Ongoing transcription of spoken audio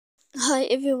Hi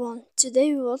everyone,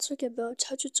 today we will talk about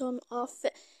how to turn off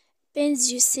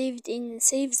pins you saved in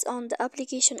saves on the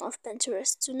application of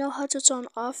Pinterest. To know how to turn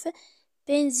off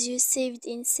pins you saved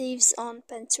in saves on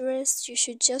Pinterest, you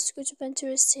should just go to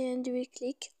Pinterest here and we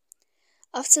click.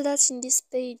 After that, in this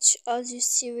page, as you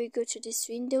see, we go to this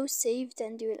window, saved,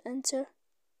 and you will enter.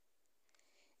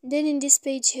 Then in this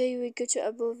page here, you will go to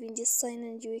above in this sign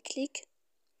and you will click.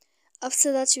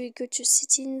 After that, you will go to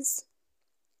settings.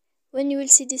 When you will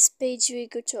see this page, you will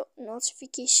go to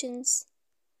notifications.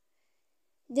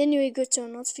 Then you will go to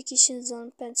notifications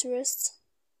on Pinterest.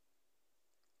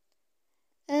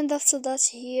 And after that,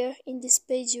 here in this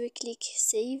page, you will click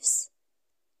saves.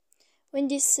 When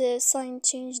this sign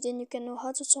changes, then you can know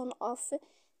how to turn off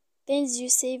pins you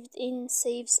saved in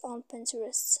saves on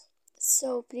Pinterest.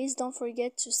 So please don't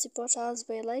forget to support us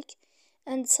by like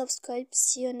and subscribe.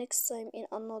 See you next time in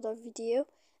another video,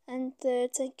 and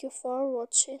thank you for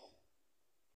watching.